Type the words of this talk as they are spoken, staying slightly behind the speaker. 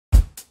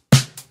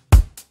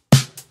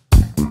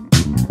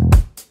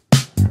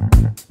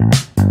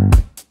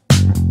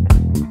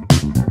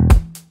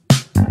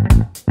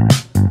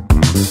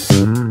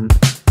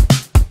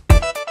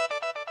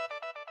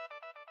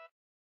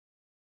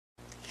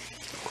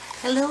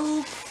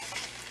Hello,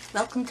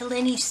 welcome to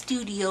Lenny's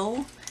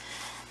studio.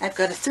 I've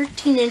got a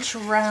 13-inch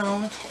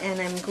round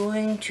and I'm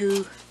going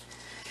to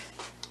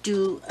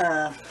do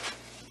a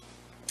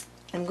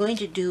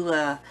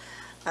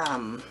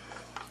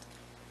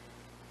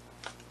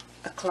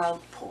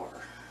cloud pour,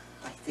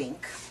 I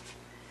think.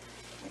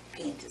 My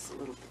paint is a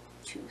little bit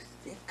too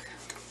thick.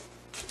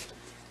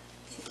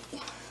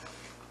 Okay.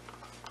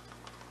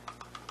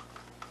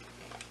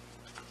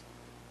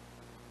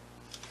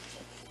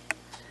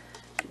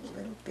 Do a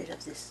little bit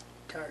of this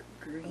dark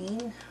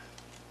green.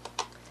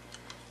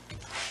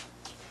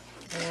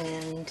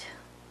 And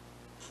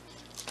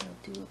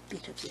I'll do a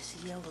bit of this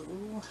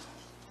yellow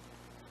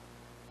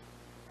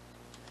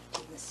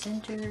in the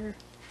center, and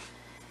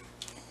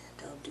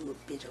I'll do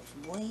a bit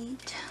of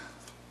white,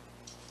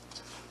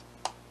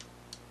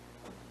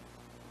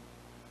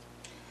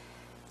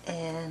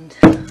 and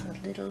a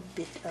little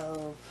bit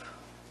of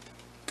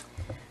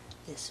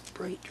this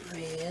bright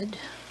red.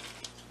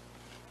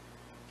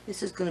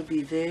 This is going to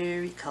be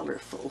very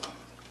colorful,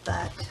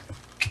 but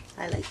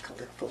I like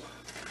colorful.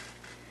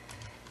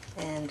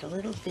 And a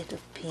little bit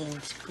of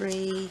paint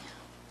spray,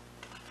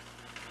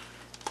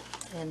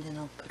 and then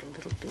I'll put a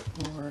little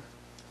bit more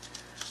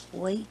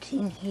white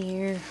in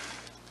here,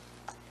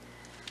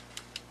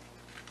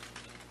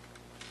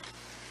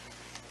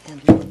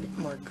 and a little bit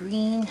more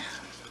green.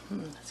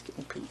 That's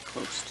getting pretty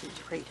close to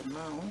the right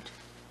amount.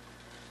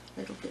 A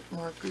little bit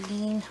more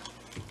green,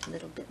 a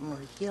little bit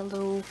more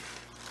yellow.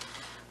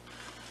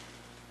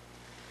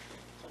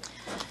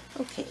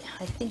 Okay,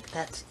 I think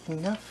that's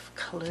enough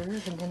color,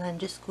 and then I'm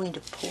just going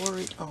to pour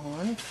it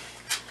on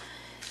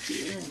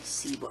here and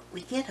see what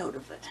we get out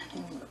of it.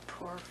 I'm going to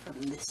pour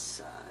from this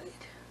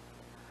side.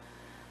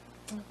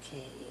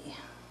 Okay,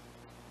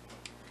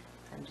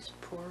 I'm just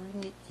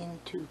pouring it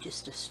into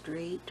just a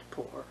straight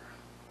pour.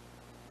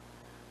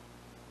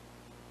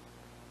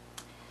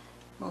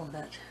 Oh,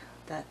 that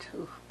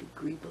big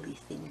greebly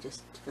thing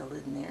just fell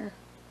in there.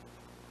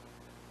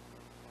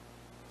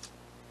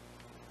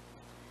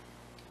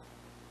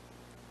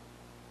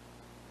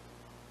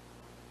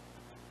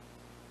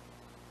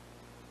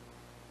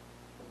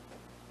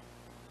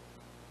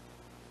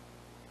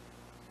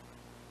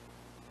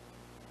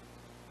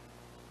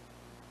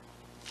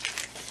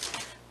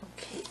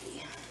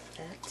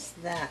 That's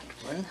that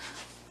one.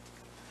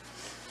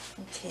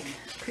 Okay,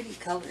 pretty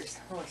colors.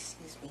 Oh,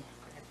 excuse me,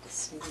 I have to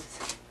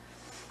sneeze.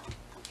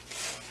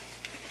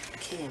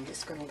 Okay, I'm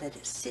just going to let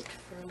it sit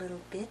for a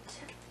little bit.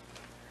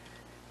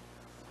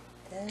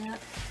 That.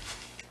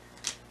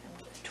 I'm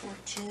going to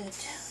torch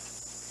it.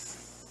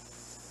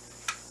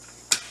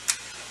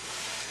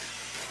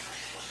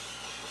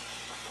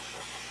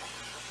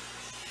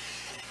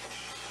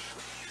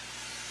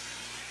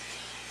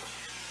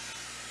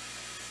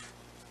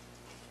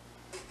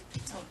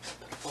 I'll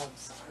put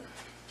gloves on.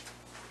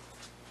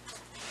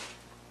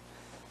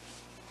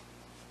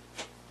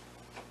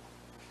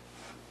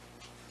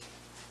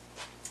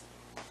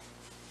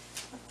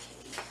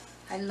 Okay,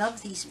 I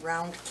love these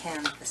round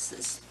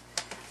canvases.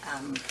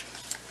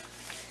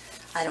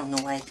 I don't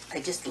know, I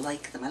just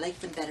like them. I like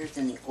them better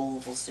than the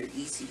ovals. They're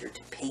easier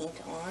to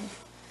paint on,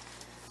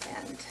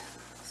 and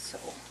so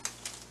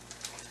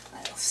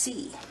I'll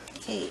see.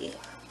 Okay,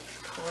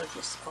 pour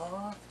this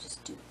off.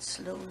 Just do it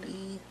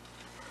slowly.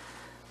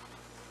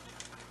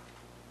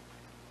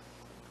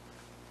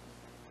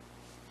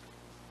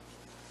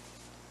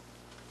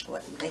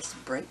 What nice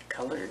bright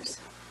colors.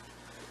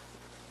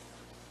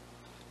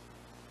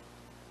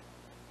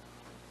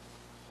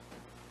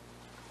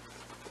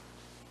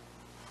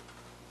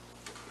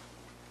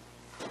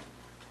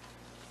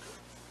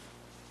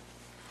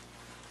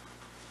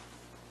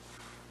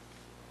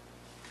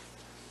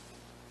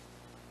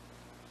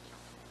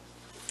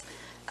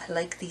 I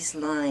like these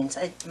lines.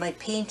 My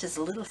paint is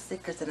a little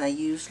thicker than I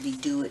usually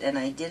do it, and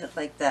I did it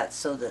like that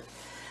so that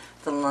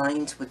the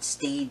lines would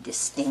stay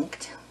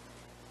distinct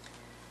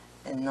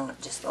and not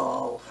just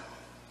all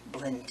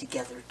blend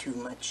together too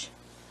much.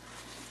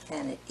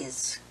 And it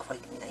is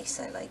quite nice.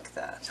 I like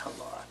that a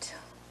lot.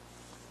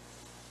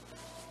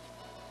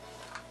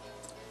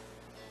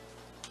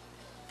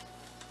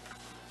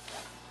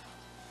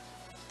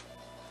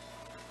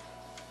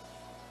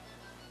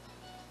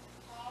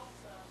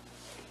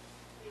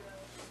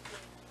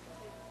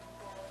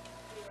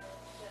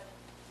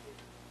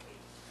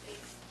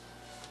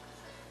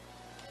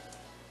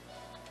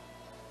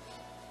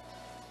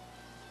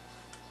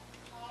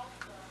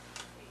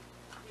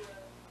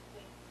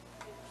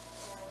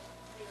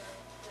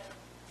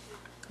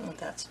 Oh,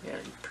 that's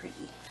very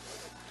pretty.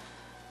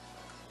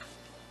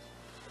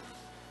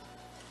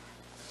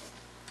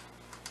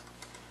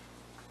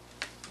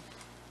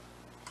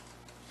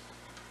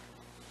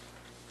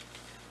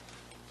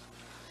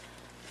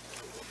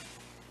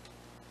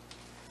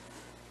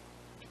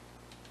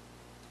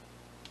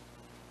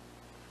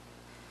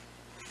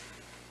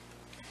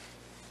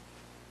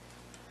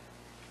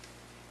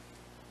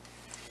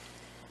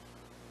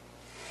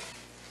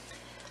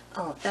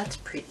 Oh, that's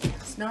pretty.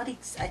 It's not,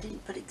 I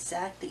didn't put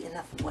exactly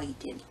enough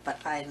white in, but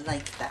I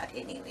like that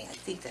anyway. I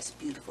think that's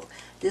beautiful.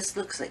 This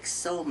looks like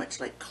so much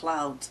like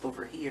clouds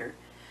over here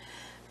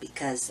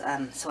because,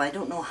 so I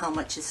don't know how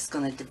much this is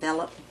going to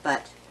develop,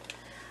 but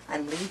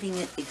I'm leaving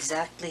it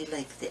exactly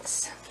like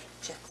this.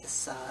 Check the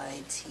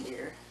sides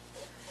here.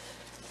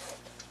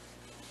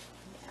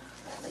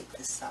 Yeah, I like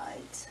the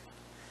sides.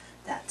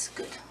 That's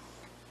good.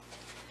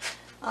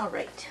 All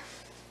right.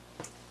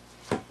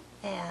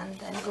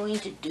 And I'm going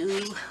to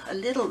do a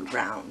little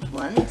round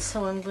one,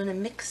 so I'm going to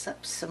mix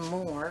up some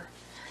more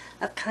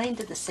of kind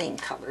of the same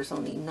colors,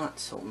 only not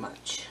so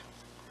much.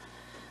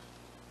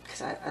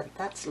 Because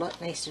that's a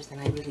lot nicer than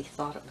I really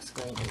thought it was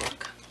going to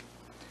look.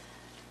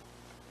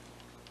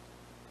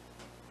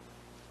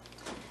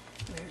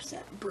 Where's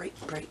that bright,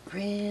 bright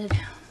red?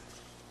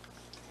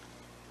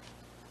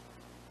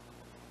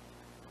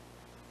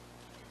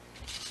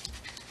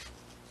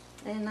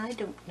 And I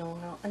don't know,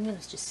 no, I'm going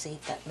to just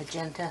save that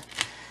magenta.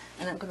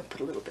 And I'm going to put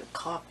a little bit of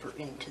copper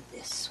into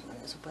this one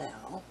as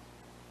well.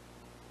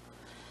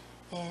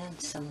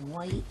 And some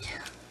white.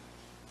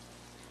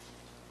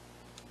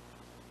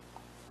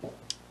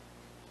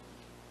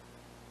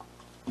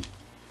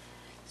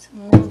 Some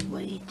more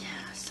white,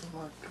 some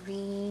more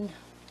green.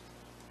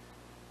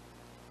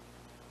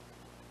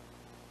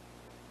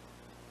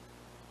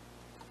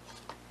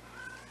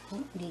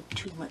 Don't need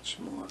too much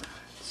more.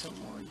 Some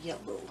more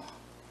yellow.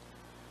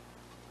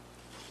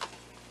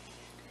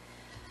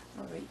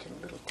 Alright, and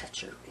a little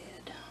touch of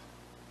red.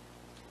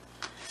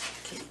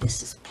 Okay,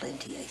 this is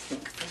plenty, I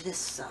think, for this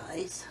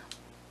size.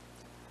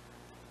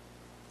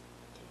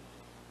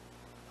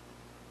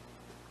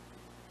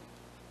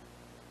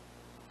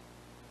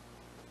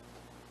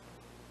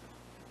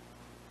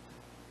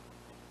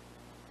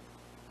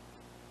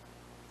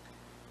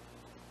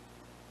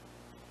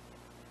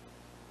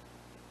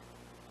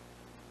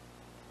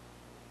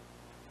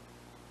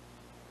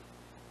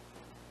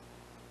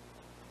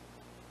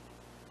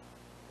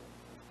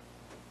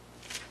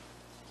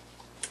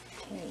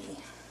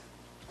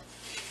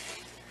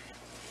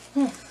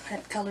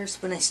 That colors,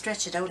 when I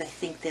stretch it out, I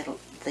think that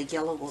the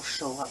yellow will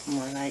show up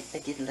more, and I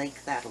did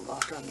like that a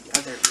lot on the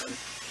other one.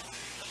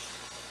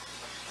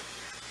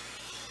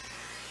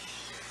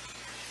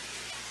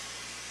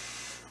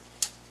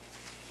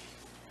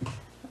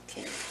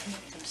 Okay, I'm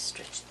not going to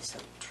stretch this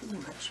out too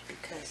much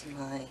because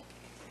my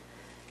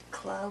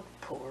cloud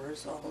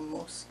pours are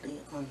mostly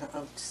on the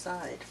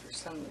outside for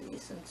some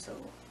reason, so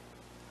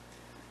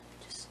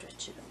just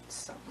stretch it out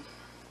some.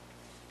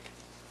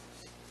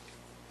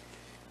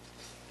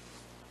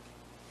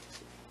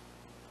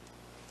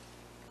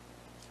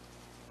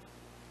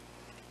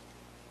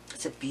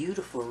 It's a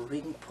beautiful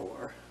ring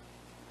pour.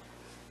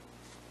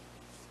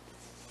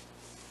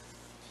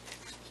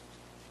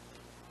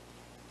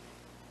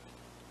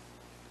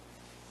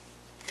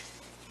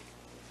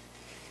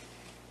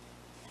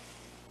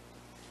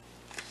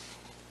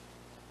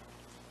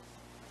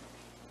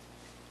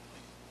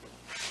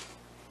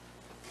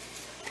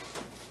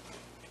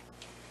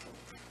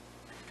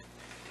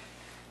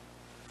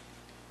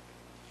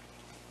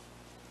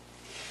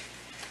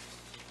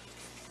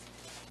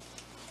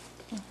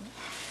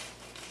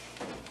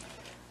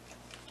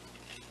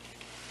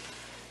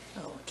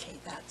 Okay,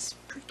 that's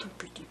pretty,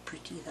 pretty,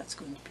 pretty. That's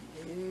going to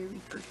be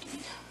very pretty.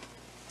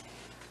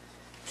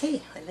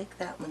 Okay, I like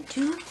that one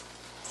too.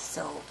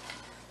 So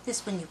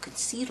this one you can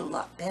see it a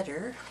lot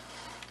better.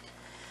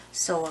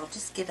 So I'll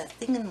just get a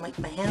thing and wipe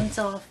my hands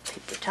off,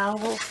 paper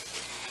towel,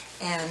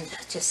 and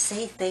just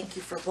say thank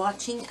you for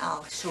watching.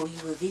 I'll show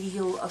you a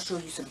video. I'll show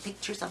you some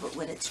pictures of it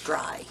when it's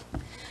dry.